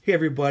Hey,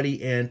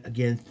 everybody, and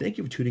again, thank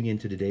you for tuning in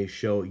to today's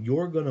show.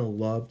 You're going to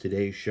love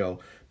today's show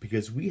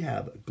because we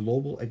have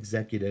global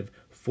executive,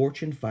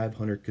 Fortune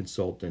 500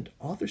 consultant,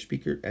 author,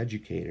 speaker,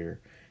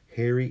 educator,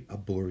 Harry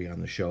Aburi on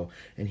the show.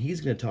 And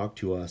he's going to talk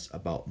to us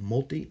about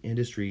multi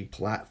industry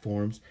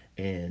platforms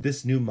and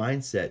this new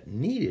mindset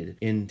needed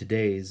in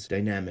today's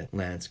dynamic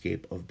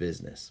landscape of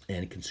business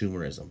and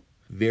consumerism.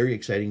 Very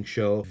exciting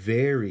show,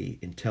 very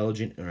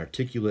intelligent and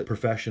articulate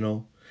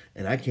professional,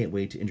 and I can't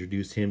wait to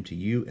introduce him to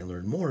you and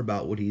learn more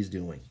about what he's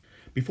doing.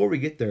 Before we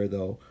get there,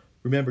 though,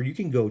 remember you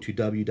can go to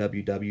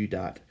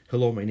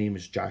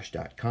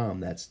www.hellomynameisjosh.com.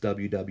 That's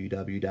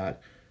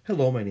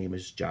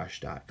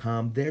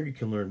www.hellomynameisjosh.com. There you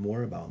can learn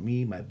more about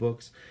me, my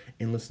books,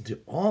 and listen to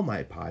all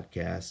my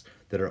podcasts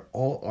that are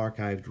all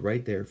archived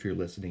right there for your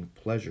listening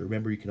pleasure.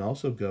 Remember, you can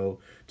also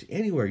go to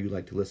anywhere you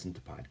like to listen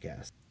to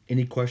podcasts.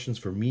 Any questions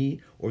for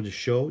me or the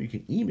show, you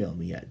can email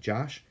me at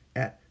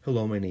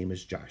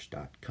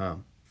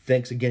josh@hellomynameisjosh.com.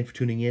 Thanks again for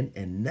tuning in,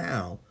 and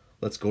now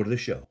let's go to the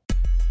show.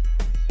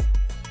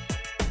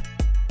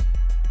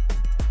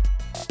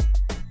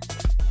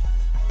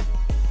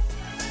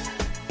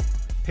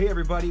 Hey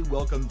everybody,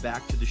 welcome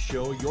back to the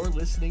show. You're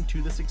listening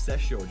to the Success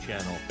Show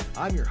channel.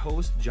 I'm your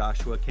host,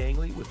 Joshua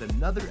Kangley, with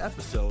another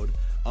episode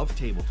of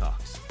Table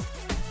Talks.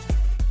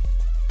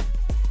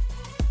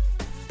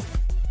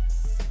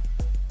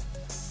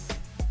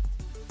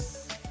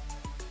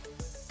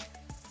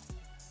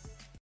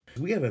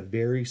 We have a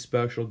very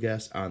special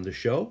guest on the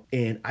show,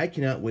 and I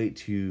cannot wait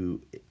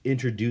to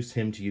introduce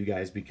him to you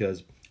guys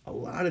because a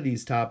lot of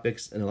these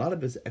topics and a lot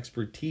of his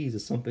expertise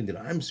is something that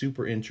I'm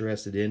super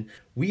interested in.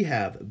 We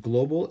have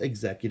global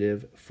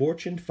executive,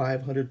 Fortune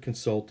 500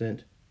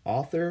 consultant,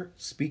 author,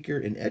 speaker,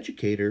 and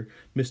educator,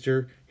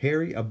 Mr.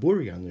 Harry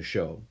Aburi on the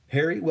show.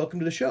 Harry, welcome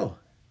to the show.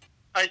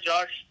 Hi,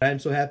 Josh. I'm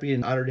so happy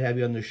and honored to have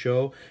you on the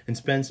show and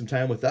spend some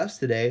time with us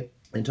today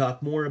and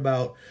talk more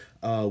about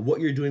what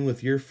you're doing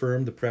with your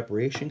firm, the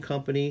Preparation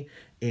Company,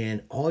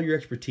 and all your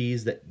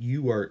expertise that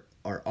you are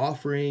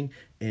offering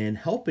and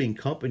helping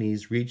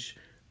companies reach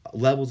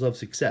levels of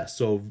success.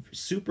 So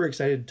super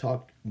excited to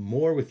talk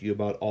more with you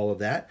about all of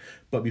that.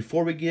 But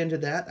before we get into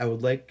that, I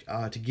would like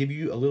to give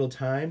you a little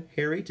time,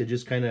 Harry, to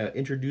just kind of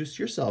introduce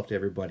yourself to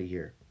everybody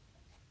here.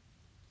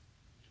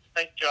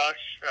 Thanks,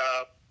 Josh.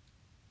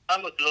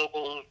 I'm a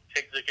global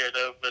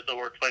executive with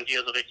over 20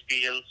 years of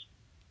experience.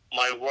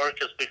 My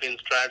work is between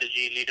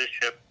strategy,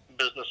 leadership,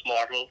 business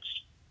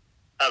models.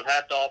 I've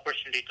had the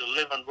opportunity to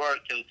live and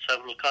work in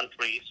several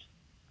countries,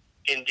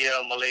 India,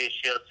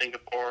 Malaysia,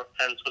 Singapore,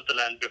 and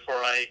Switzerland before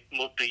I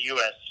moved to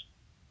US.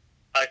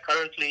 I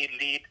currently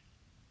lead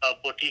a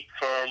boutique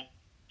firm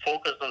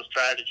focused on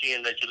strategy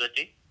and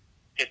agility.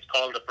 It's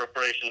called the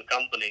Preparation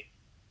Company.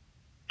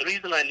 The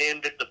reason I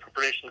named it the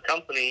Preparation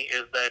Company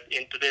is that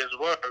in today's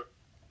world,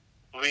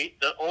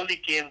 the only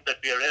game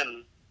that we are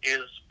in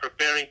is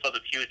preparing for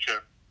the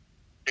future.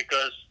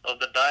 Because of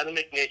the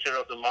dynamic nature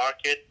of the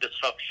market,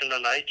 disruption,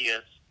 and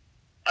ideas,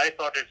 I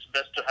thought it's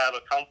best to have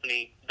a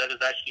company that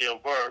is actually a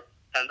verb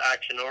and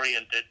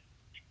action-oriented,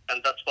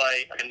 and that's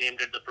why I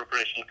named it the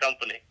Preparation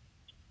Company.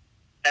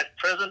 At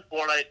present,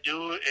 what I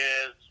do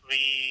is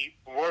we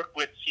work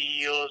with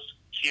CEOs,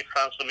 Chief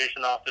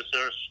Transformation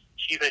Officers,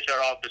 Chief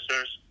HR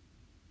Officers,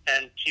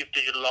 and Chief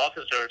Digital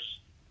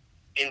Officers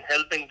in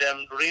helping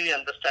them really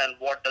understand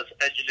what does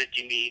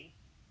agility mean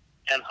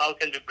and how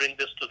can we bring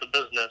this to the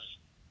business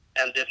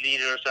and their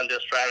leaders and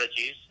their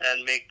strategies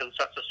and make them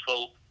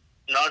successful,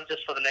 not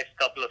just for the next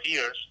couple of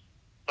years,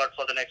 but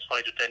for the next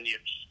 5 to 10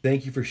 years.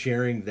 Thank you for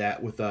sharing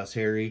that with us,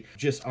 Harry.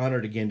 Just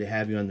honored again to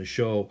have you on the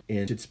show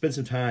and to spend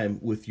some time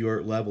with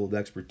your level of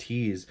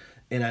expertise.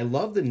 And I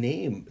love the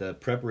name, the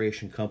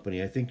Preparation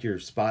Company. I think you're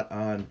spot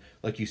on.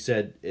 Like you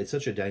said, it's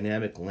such a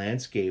dynamic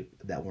landscape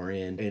that we're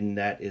in, and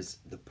that is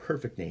the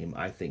perfect name,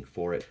 I think,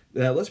 for it.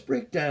 Now, let's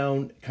break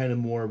down kind of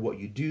more what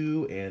you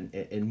do and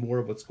more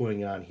of what's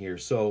going on here.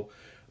 So,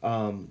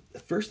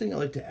 the first thing I'd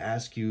like to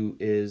ask you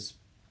is,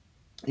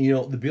 the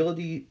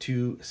ability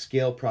to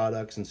scale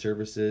products and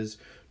services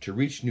to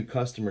reach new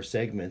customer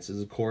segments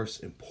is, of course,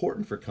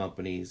 important for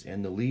companies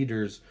and the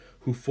leaders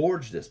who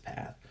forge this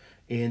path.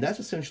 And that's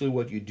essentially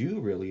what you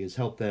do, really, is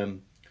help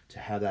them to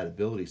have that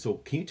ability. So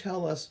can you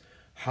tell us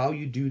how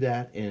you do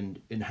that and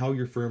how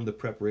your firm, the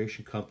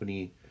Preparation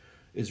Company,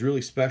 is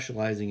really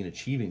specializing in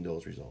achieving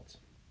those results?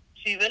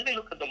 See, when we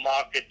look at the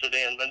market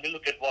today and when we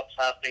look at what's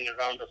happening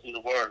around us in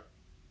the world,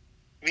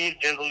 we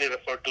generally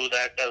refer to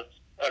that as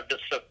a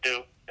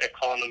disruptive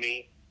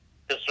economy,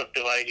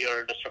 disruptive idea,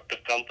 or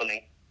disruptive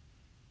company.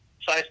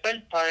 So I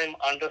spent time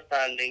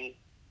understanding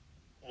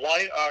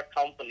why are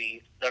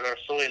companies that are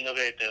so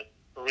innovative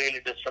really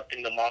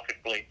disrupting the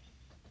marketplace.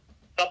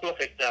 A couple of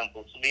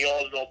examples. We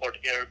all know about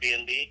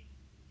Airbnb.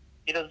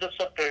 It has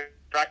disrupted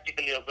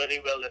practically a very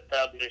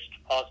well-established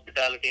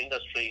hospitality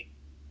industry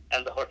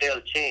and the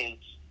hotel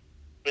chains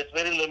with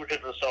very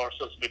limited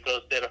resources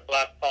because they're a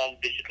platform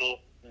digital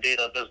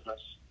data business.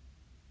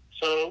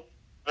 So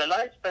when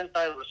I spent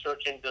time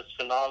researching this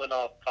phenomenon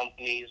of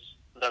companies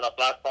that are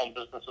platform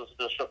businesses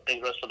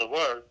disrupting the rest of the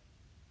world,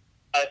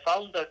 I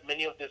found that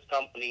many of these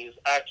companies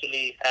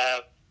actually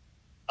have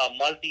a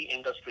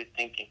multi-industry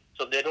thinking.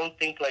 So they don't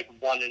think like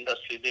one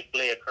industry, they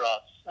play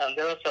across. And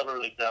there are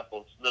several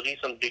examples. The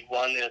recent big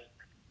one is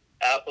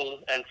Apple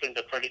entering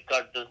the credit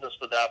card business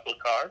with Apple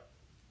Card.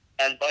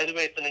 And by the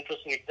way, it's an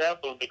interesting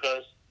example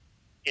because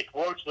it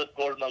works with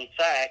Goldman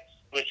Sachs,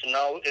 which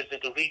now is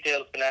into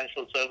retail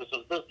financial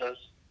services business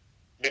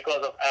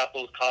because of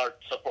Apple Card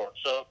support.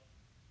 So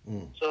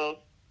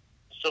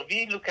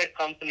we look at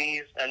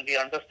companies and we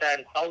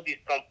understand how these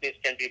companies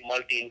can be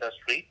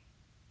multi-industry.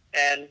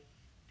 And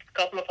a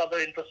couple of other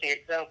interesting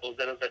examples.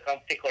 There is a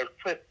company called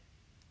Quip.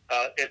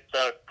 It's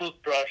a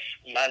toothbrush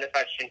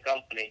manufacturing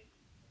company.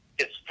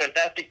 It's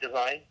fantastic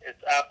design.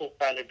 It's Apple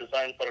standard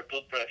design for a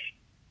toothbrush.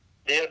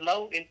 They are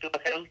now into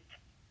health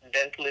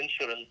dental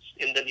insurance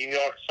in the New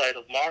York side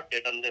of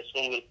market, and they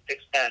soon will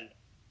expand.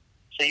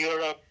 So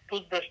you're a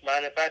toothbrush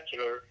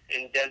manufacturer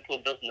in dental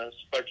business,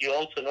 but you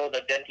also know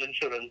that dental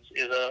insurance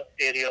is an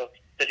area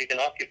that you can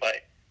occupy.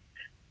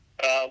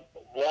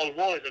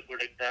 Volvo is a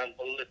good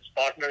example. It's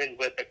partnering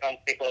with a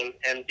company called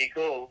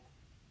MDGo.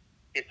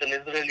 It's an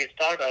Israeli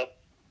startup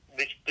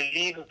which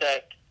believes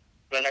that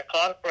when a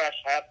car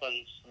crash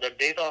happens, the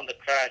data on the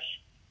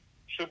crash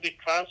should be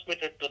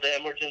transmitted to the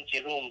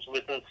emergency rooms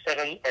within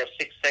 7 or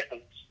 6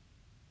 seconds.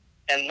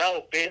 And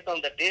now, based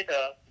on the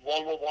data,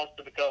 Volvo wants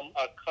to become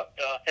a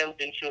health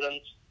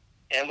insurance,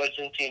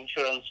 emergency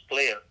insurance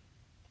player.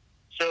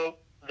 So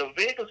the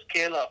way to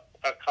scale up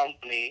a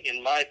company,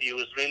 in my view,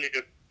 is really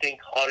to think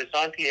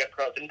horizontally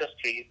across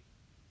industries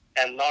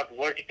and not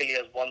vertically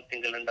as one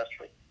single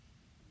industry.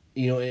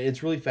 You know,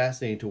 it's really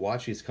fascinating to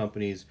watch these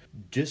companies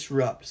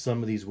disrupt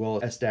some of these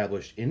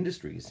well-established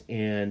industries.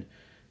 And,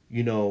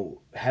 you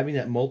know, having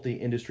that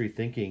multi-industry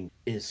thinking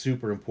is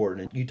super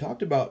important. You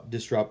talked about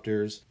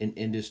disruptors in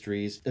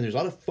industries, and there's a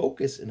lot of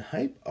focus and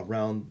hype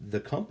around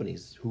the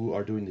companies who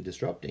are doing the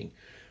disrupting.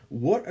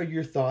 What are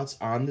your thoughts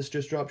on this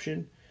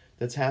disruption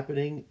that's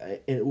happening,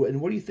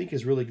 and what do you think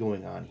is really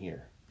going on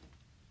here?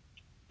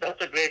 That's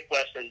a great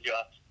question,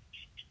 Josh.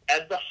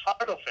 At the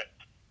heart of it,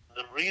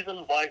 the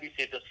reason why we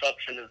see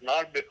disruption is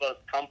not because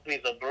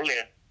companies are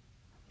brilliant,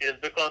 it is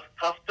because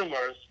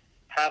customers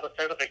have a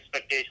set of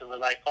expectations,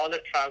 and I call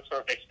it transfer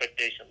of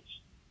expectations.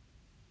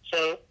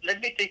 So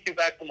let me take you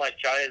back to my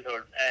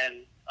childhood,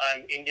 and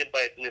I'm Indian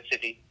by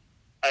ethnicity.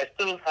 I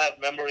still have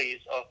memories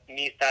of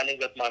me standing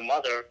with my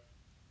mother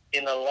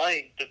in a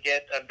line to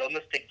get a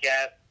domestic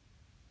gas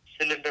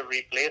cylinder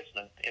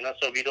replacement,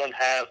 so we don't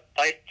have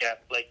pipe gas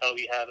like how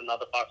we have in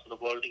other parts of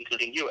the world,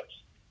 including US.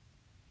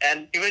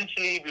 And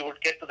eventually we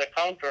would get to the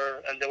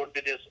counter, and there would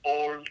be this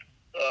old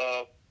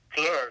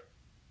clerk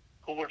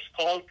who would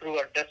scroll through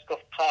a desk of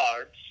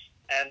cards,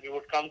 and we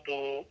would come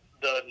to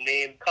the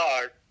name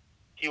card.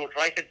 He would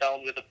write it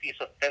down with a piece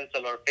of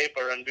pencil or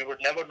paper, and we would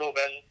never know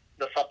when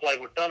the supply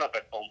would turn up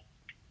at home.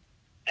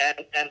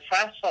 And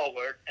fast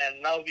forward,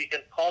 and now we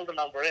can call the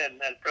number in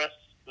and press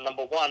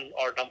number 1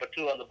 or number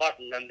 2 on the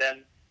button, and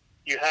then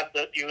you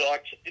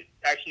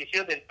actually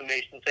hear the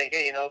information saying,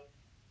 hey,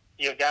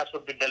 your gas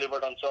would be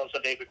delivered on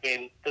so-and-so day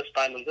between this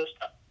time and this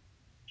time.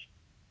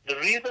 The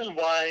reason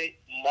why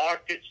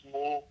markets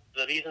move,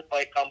 the reason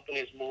why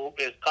companies move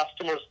is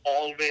customers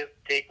always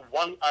take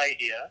one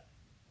idea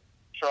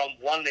from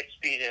one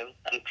experience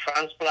and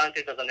transplant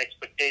it as an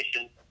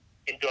expectation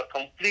into a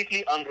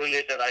completely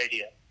unrelated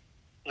idea.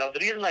 Now, the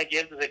reason I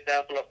gave this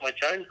example of my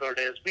childhood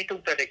is we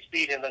took that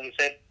experience and we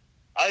said,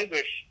 I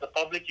wish the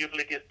public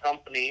utilities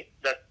company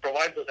that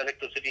provides us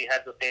electricity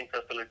had the same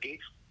facilities.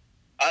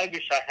 I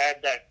wish I had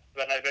that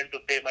when I went to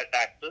pay my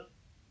taxes.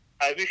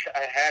 I wish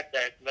I had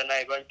that when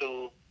I went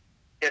to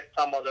get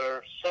some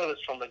other service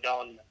from the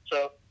government.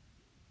 So,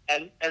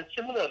 and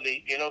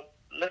similarly,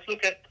 let's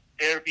look at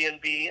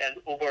Airbnb and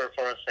Uber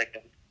for a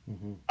second.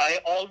 Mm-hmm. I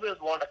always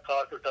want a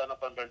car to turn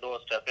up on my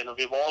doorstep.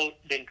 We've all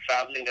been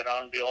traveling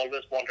around. We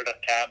always wanted a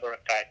cab or a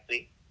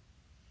taxi.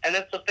 And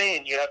it's a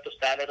pain. You have to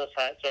stand at a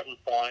certain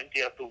point.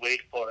 You have to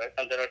wait for it.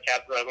 And there are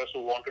cab drivers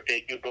who want to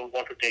take you, don't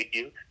want to take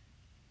you.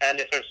 And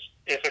if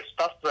it's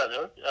tough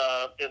weather,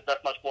 it's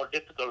that much more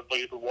difficult for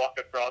you to walk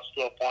across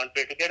to a point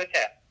where to get a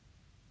cab.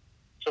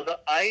 So the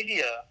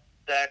idea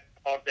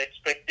or the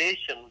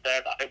expectation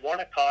that I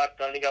want a car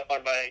turning up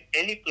on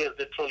any place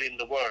literally in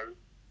the world,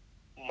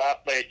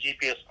 marked by a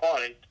GPS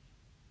point,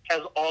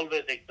 has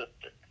always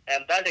existed.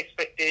 And that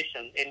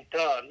expectation, in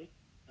turn,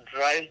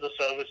 drives the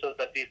services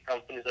that these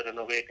companies are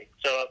innovating.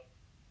 So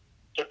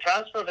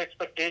transfer of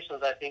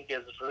expectations, I think,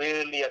 is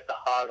really at the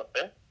heart of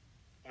it,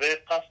 where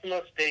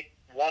customers take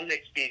one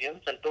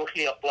experience and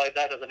totally apply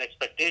that as an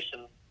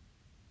expectation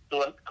to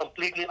a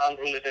completely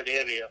unrelated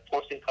area,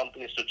 forcing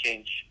companies to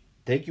change.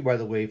 Thank you, by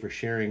the way, for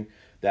sharing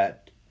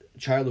that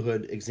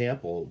childhood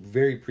example.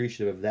 Very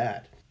appreciative of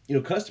that.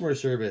 Customer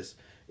service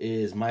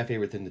is my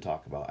favorite thing to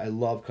talk about. I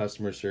love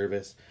customer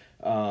service.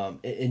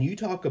 And you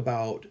talk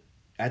about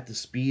at the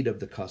speed of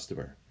the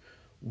customer.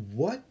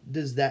 What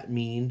does that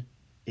mean,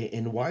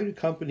 and why do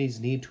companies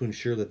need to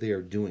ensure that they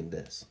are doing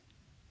this?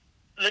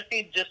 Let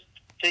me just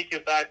take you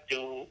back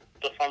to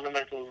the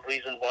fundamental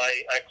reason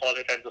why I call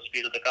it at the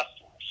speed of the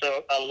customer.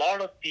 So a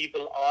lot of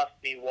people ask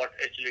me what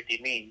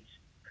agility means.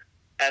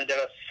 And there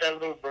are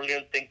several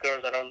brilliant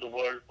thinkers around the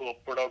world who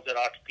have put out their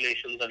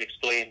articulations and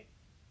explain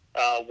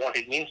what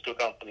it means to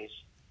companies.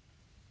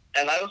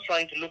 And I was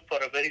trying to look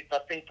for a very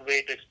succinct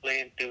way to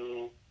explain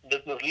to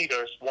business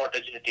leaders what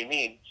agility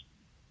means.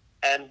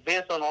 And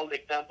based on all the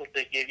examples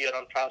they gave you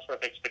around transfer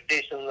of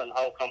expectations and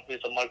how companies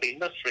are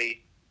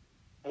multi-industry,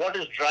 what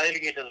is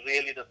driving it is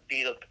really the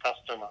speed of the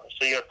customer.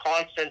 So you're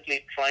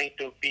constantly trying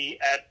to be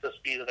at the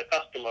speed of the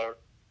customer,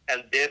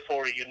 and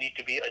therefore you need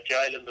to be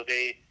agile in the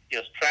way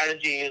your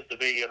strategy is, the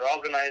way you're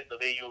organized, the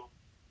way you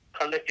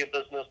conduct your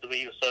business, the way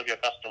you serve your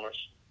customers.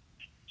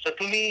 So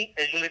to me,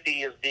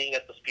 agility is being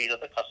at the speed of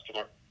the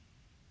customer.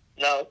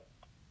 Now,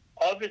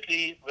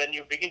 obviously, when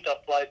you begin to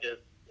apply this,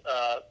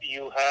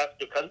 you have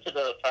to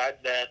consider the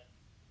fact that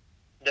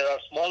there are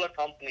smaller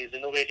companies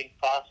innovating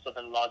faster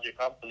than larger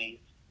companies.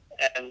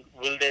 And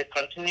will they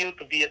continue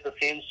to be at the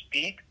same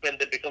speed when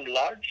they become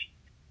large?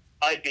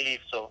 I believe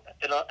so.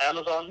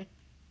 Amazon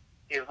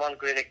is one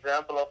great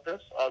example of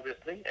this,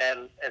 obviously,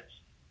 and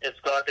it's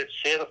got its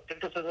share of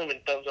criticism in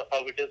terms of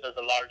how it is as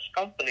a large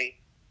company.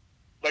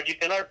 But you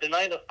cannot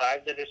deny the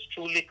fact that it's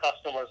truly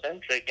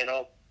customer-centric.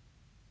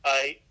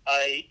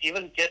 I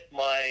even get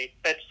my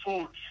pet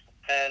foods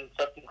and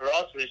certain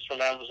groceries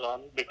from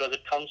Amazon because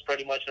it comes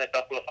pretty much in a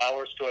couple of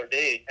hours to a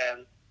day.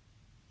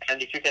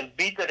 And if you can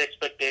beat that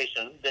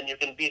expectation, then you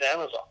can beat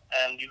Amazon.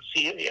 And you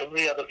see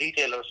every other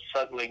retailer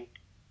struggling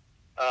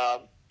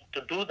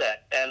to do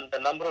that. And the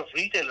number of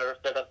retailers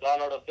that have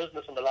gone out of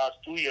business in the last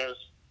 2 years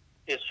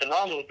is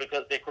phenomenal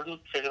because they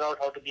couldn't figure out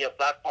how to be a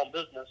platform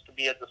business to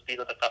be at the speed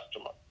of the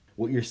customer.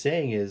 What you're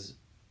saying is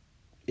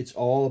it's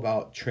all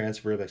about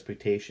transfer of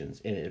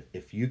expectations. And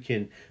if you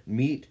can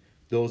meet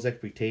those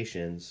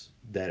expectations,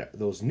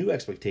 those new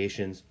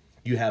expectations,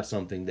 you have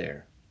something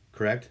there,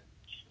 correct?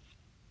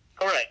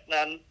 Correct.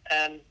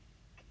 And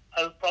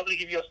I'll probably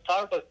give you a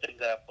Starbucks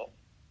example.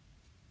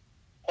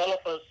 All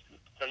of us,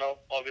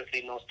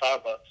 obviously know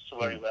Starbucks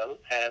very well.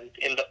 And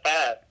in the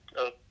past,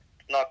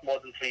 not more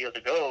than 3 years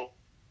ago,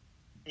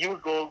 you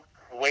would go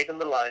wait in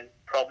the line,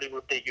 probably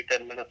would take you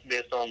 10 minutes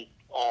based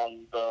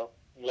on the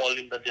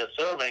volume that they're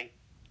serving.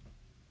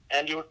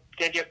 And you would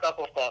get your cup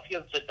of coffee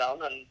and sit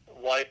down, and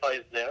Wi-Fi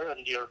is there,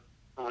 and you're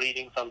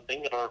reading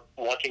something or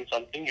watching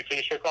something. You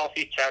finish your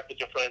coffee, chat with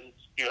your friends,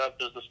 you have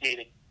business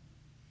meeting.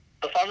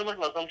 The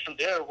fundamental assumption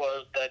there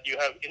was that you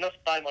have enough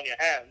time on your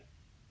hands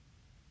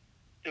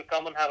to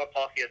come and have a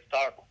coffee at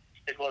Starbucks.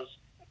 It was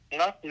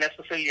not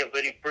necessarily a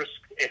very brisk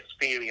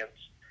experience.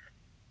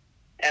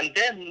 And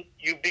then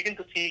you begin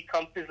to see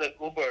companies like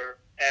Uber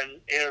and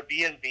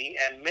Airbnb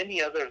and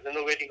many others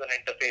innovating on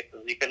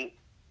interfaces. You can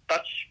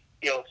touch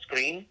your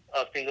screen,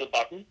 a single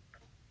button,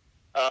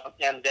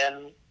 and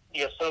then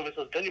your service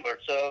is delivered.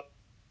 So,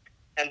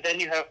 and then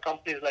you have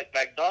companies like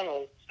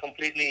McDonald's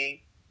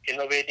completely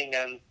innovating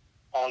and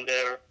on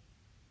their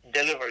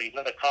delivery,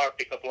 the car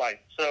pickup line.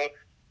 So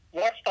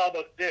what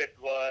Starbucks did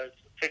was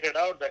figured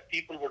out that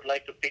people would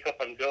like to pick up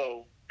and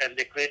go, and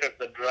they created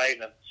the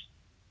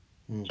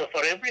drive-ins. So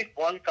for every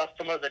one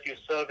customer that you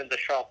serve in the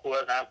shop who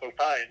has ample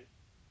time,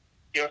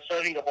 you're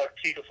serving about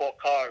 3 to 4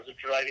 cars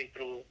driving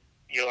through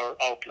your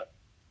outlet.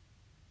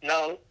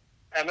 Now,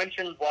 I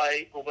mentioned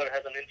why Uber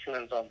has an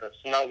influence on this.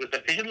 Now, with the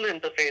digital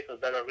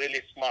interfaces that are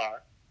really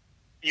smart,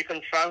 you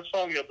can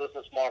transform your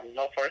business model.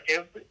 Now,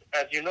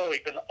 as you know, you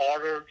can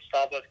order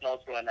Starbucks now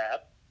through an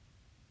app,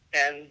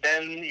 and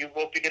then you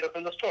go pick it up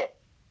in the store.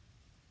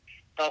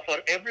 Now, for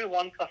every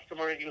one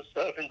customer you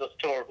serve in the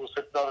store who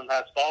sits down and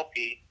has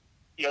coffee,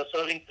 you're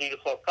serving 3 to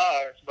 4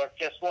 cars, but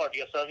guess what?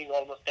 You're serving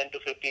almost 10 to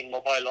 15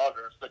 mobile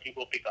orders that you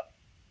go pick up.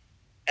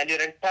 And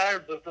your entire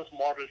business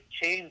model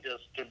changes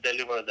to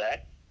deliver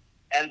that.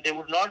 And they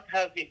would not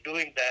have been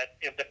doing that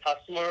if the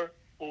customer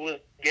who is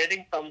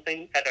getting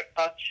something at a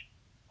touch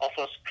of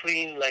a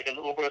screen like an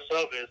Uber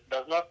service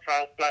does not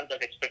transplant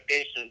that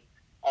expectation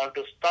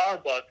onto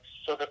Starbucks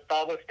so that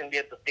Starbucks can be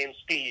at the same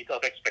speed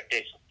of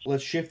expectations.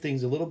 Let's shift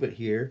things a little bit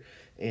here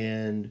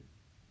and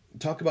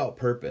talk about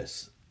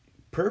purpose.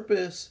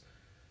 Purpose,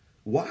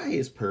 why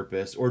is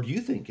purpose, or do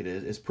you think it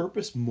is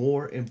purpose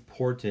more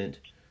important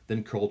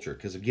than culture?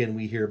 Because again,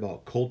 we hear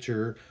about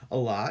culture a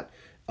lot.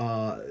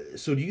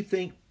 So do you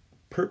think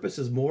purpose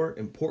is more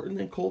important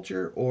than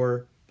culture,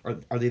 or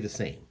are they the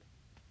same?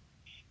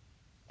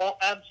 Well,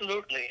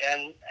 absolutely.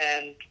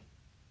 And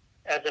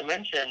as I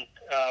mentioned,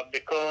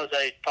 because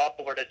I talk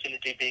about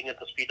agility being at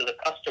the speed of the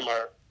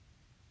customer,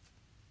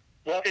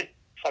 what it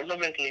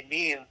fundamentally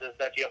means is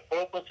that your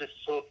purpose is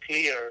so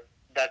clear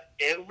that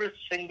every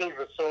single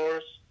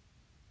resource,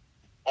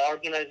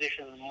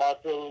 organization,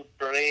 muscle,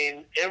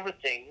 brain,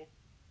 everything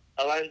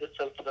aligns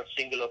itself to that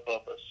singular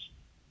purpose.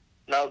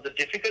 Now, the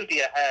difficulty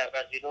I have,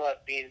 as you know,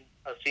 I've been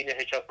a senior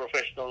HR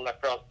professional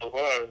across the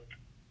world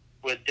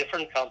with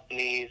different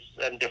companies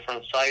and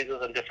different sizes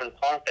and different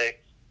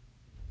contexts.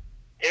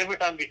 Every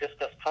time we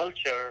discuss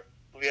culture,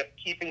 we are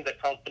keeping the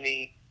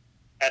company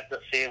at the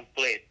same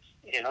place,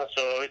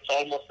 so it's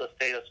almost a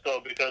status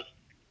quo because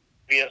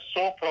we are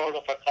so proud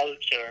of our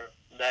culture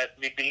that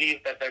we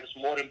believe that is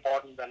more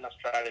important than a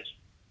strategy.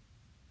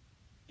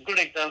 A good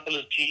example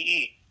is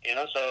GE.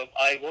 So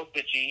I work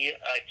with GE.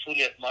 I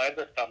truly admire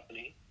that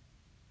company.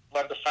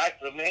 But the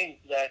fact remains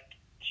that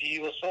GE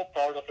was so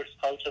proud of its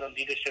culture and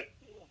leadership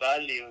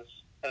values,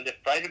 and they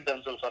prided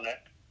themselves on it,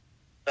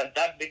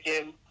 that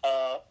became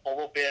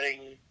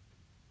overbearing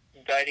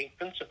guiding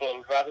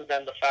principle rather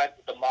than the fact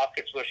that the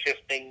markets were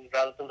shifting,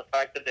 rather than the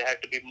fact that they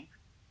had to be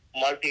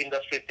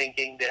multi-industry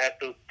thinking, they had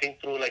to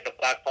think through like a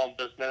platform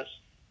business,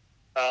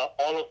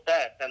 all of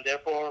that. And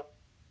therefore,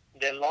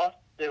 they lost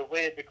their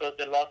way because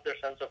they lost their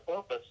sense of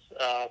purpose.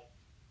 So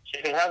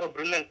you can have a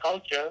brilliant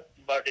culture,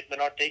 but it may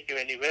not take you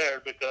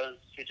anywhere because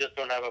you just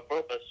don't have a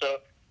purpose. So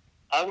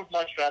I would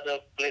much rather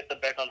place a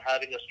bet on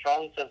having a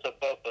strong sense of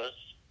purpose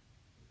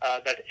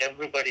that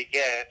everybody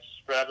gets,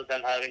 rather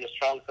than having a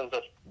strong sense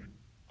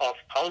of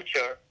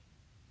culture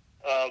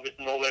with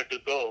nowhere to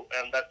go.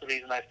 And that's the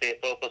reason I say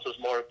purpose is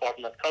more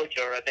important than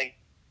culture. I think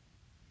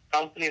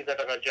companies that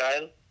are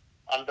agile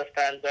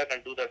understand that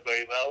and do that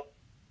very well.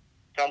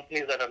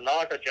 Companies that are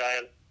not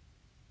agile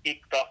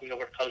keep talking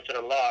about culture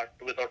a lot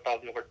without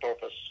talking about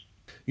purpose.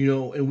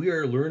 And we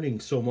are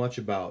learning so much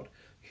about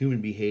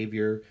human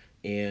behavior,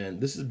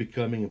 and this is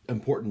becoming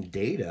important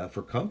data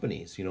for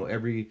companies.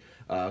 Every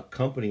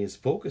company is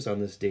focused on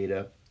this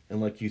data,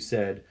 and like you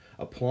said,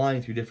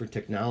 applying through different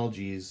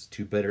technologies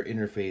to better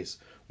interface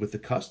with the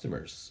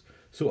customers.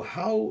 So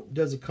how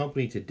does a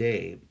company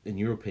today, in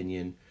your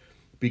opinion,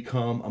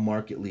 become a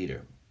market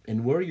leader?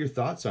 And what are your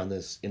thoughts on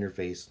this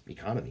interface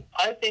economy?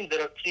 I think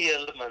there are three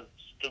elements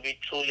to be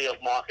truly a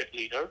market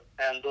leader,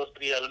 and those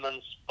three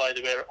elements, by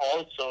the way, are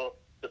also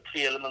the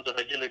three elements of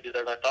agility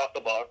that I talk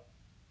about,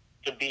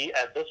 to be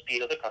at the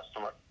speed of the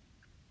customer.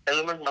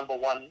 Element number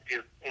one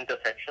is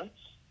intersections.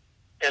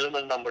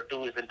 Element number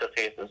two is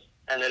interfaces.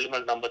 And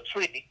element number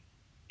three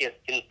is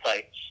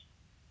insights.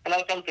 And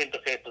I'll come to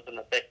interfaces in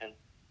a second.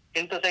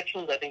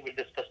 Intersections, I think we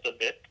discussed a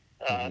bit.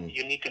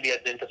 You need to be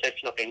at the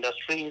intersection of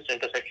industries,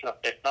 intersection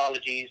of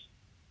technologies,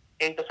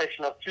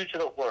 intersection of future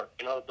of work.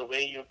 The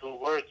way you do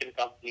work in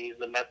companies,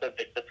 the method,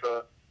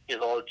 etc., is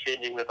all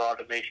changing with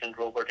automation,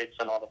 robotics,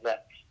 and all of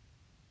that.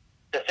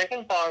 The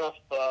second part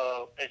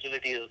of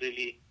agility is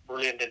really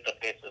brilliant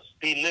interfaces.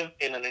 We live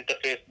in an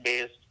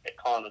interface-based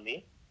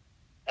economy.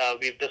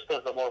 We've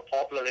discussed the more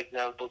popular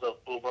examples of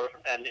Uber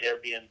and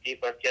Airbnb,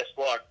 but guess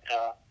what?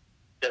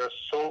 There are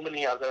so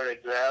many other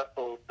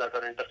examples that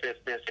are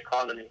interface-based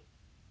economy.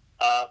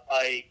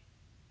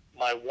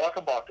 My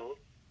water bottle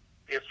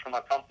is from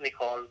a company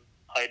called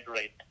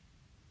Hydrate.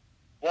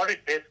 What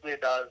it basically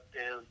does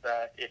is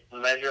that it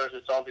measures,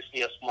 it's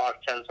obviously a smart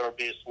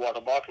sensor-based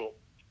water bottle,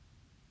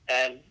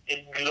 and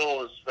it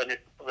glows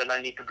when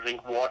I need to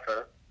drink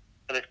water,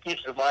 and it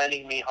keeps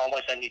reminding me how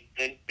much I need to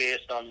drink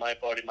based on my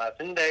body mass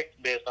index,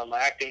 based on my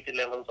activity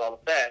levels, all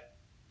of that.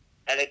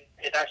 And it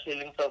actually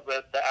links up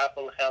with the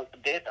Apple Health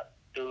data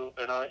to,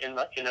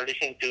 in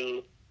addition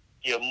to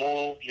your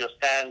move, your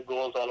stand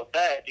goals, all of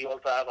that, you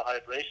also have a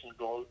hydration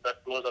goal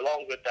that goes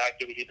along with the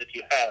activity that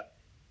you have.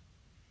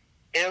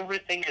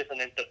 Everything is an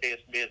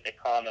interface-based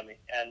economy.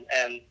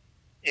 And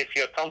if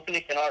your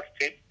company cannot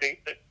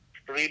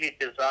really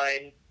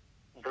design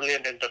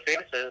brilliant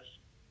interfaces,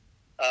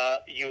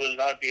 you will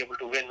not be able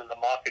to win in the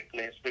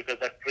marketplace, because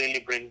that really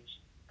brings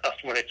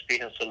customer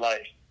experience to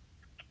life.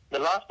 The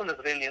last one is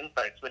really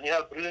insights. When you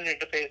have brilliant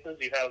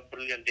interfaces, you have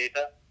brilliant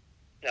data.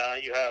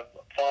 You have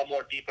far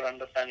more deeper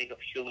understanding of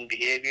human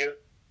behavior,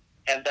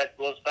 and that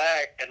goes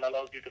back and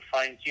allows you to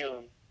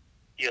fine-tune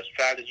your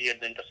strategy at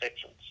the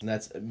intersections. And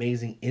that's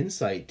amazing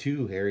insight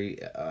too, Harry,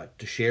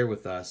 to share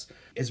with us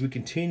as we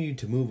continue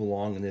to move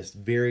along in this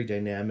very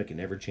dynamic and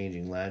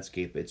ever-changing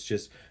landscape. It's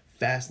just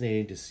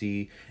fascinating to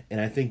see,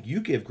 and I think you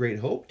give great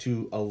hope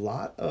to a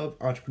lot of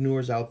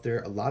entrepreneurs out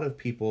there, a lot of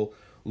people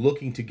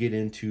looking to get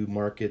into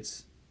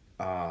markets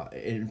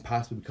and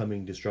possibly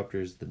becoming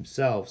disruptors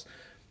themselves.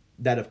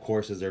 That, of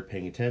course, is they're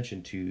paying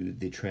attention to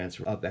the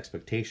transfer of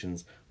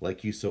expectations,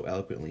 like you so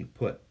eloquently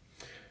put.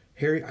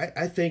 Harry,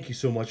 I thank you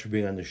so much for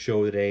being on the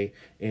show today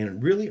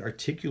and really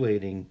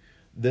articulating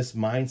this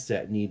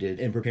mindset needed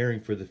in preparing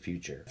for the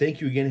future.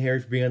 Thank you again,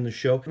 Harry, for being on the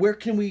show. Where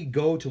can we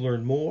go to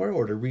learn more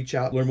or to reach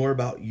out, learn more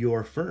about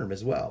your firm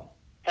as well?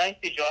 Thank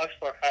you, Josh,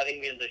 for having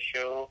me on the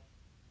show.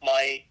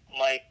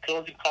 My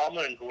closing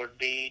comment would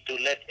be to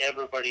let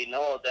everybody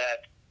know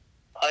that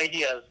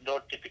ideas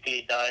don't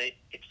typically die.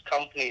 It's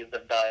companies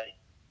that die.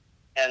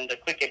 And a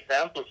quick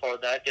example for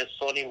that is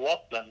Sony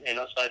Walkman.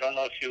 So I don't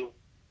know if you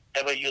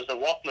ever used a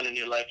Walkman in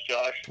your life,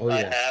 Josh. Oh, yeah.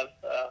 I have.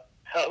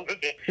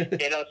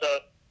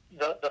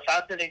 So the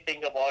fascinating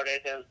thing about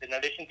it is, in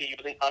addition to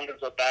using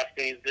hundreds of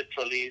batteries,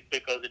 literally,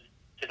 because it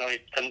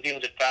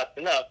consumes it fast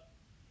enough,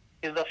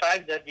 is the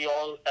fact that we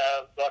all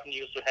have gotten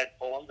used to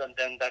headphones, and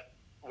then that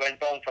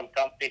went on from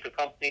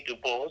company to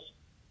Bose.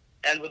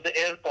 And with the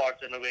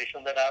AirPods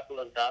innovation that Apple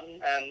has done,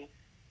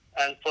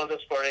 and further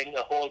spurring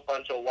a whole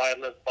bunch of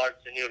wireless buds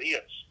in your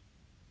ears.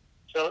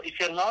 So if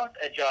you're not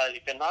agile,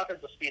 if you're not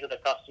at the speed of the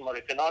customer,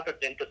 if you're not at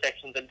the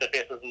intersections,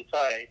 interfaces, and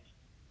sides,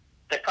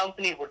 the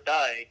company would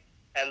die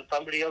and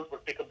somebody else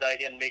would pick up the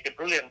idea and make it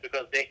brilliant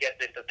because they get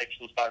the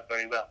intersections part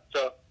very well.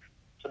 So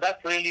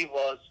that really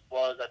was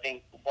I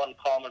think one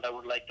comment I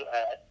would like to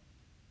add.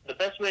 The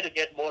best way to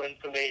get more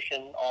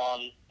information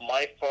on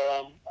my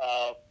firm,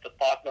 the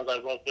partners I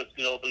work with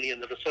globally,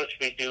 and the research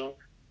we do,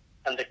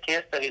 and the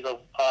case studies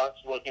of us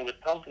working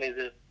with companies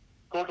is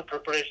go to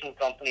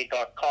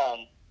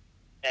preparationcompany.com,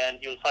 and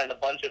you'll find a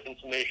bunch of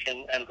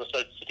information and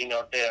research sitting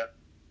out there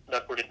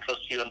that would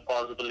interest you, and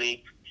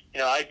possibly,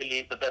 I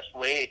believe the best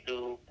way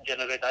to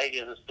generate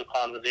ideas is through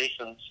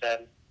conversations.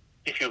 And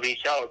if you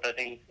reach out, I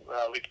think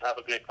we can have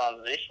a great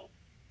conversation.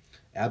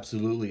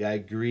 Absolutely. I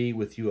agree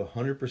with you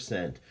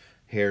 100%,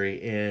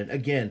 Harry. And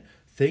again,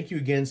 thank you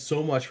again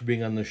so much for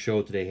being on the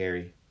show today,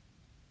 Harry.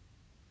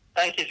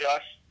 Thank you,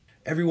 Josh.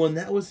 Everyone,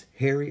 that was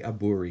Harry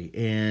Abouri.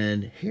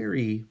 And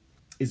Harry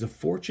is a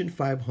Fortune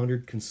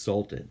 500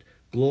 consultant,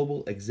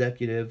 global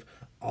executive,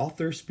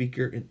 author,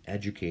 speaker, and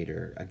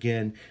educator.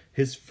 Again,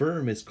 his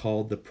firm is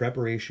called The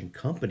Preparation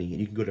Company, and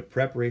you can go to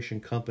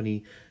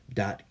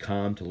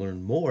preparationcompany.com to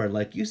learn more. And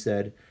like you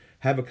said,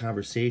 have a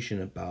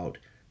conversation about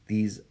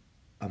these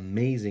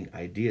amazing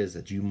ideas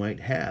that you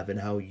might have and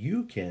how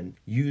you can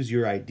use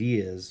your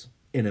ideas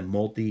in a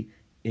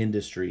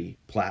multi-industry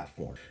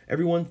platform.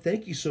 Everyone,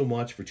 thank you so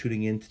much for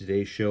tuning in to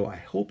today's show. I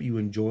hope you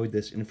enjoyed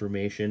this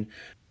information.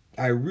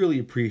 I really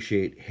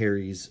appreciate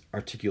Harry's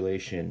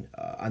articulation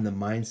on the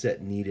mindset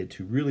needed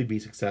to really be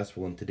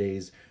successful in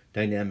today's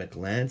dynamic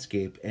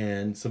landscape,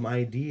 and some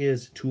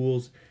ideas,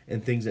 tools,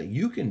 and things that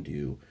you can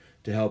do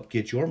to help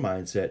get your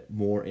mindset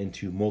more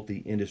into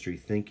multi-industry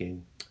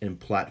thinking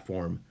and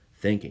platform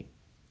thinking.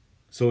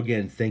 So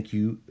again, thank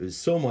you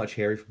so much,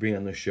 Harry, for being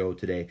on the show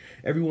today.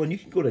 Everyone, you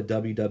can go to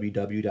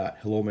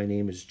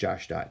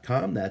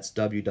www.hellomynameisjosh.com. That's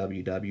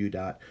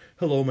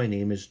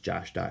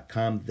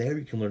www.hellomynameisjosh.com. There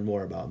you can learn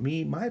more about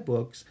me, my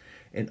books,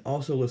 and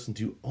also listen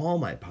to all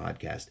my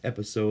podcast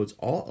episodes,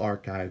 all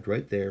archived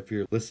right there for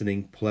your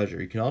listening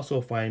pleasure. You can also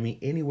find me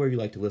anywhere you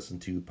like to listen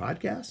to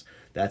podcasts.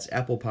 That's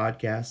Apple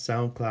Podcasts,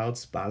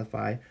 SoundCloud,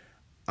 Spotify,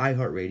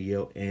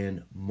 iHeartRadio,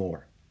 and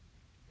more.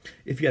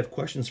 If you have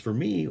questions for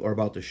me or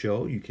about the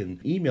show, you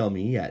can email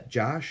me at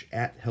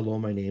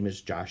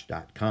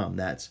josh@hellomynameisjosh.com.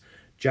 That's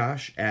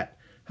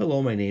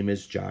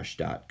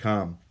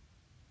josh@hellomynameisjosh.com.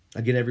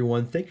 Again,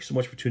 everyone, thank you so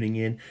much for tuning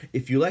in.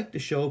 If you like the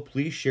show,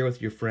 please share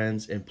with your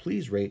friends and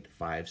please rate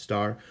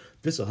 5-star.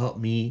 This will help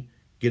me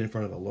get in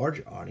front of a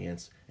larger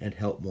audience and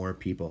help more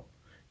people.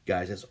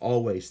 Guys, as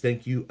always,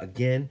 thank you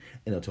again.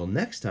 And until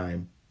next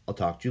time, I'll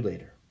talk to you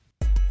later.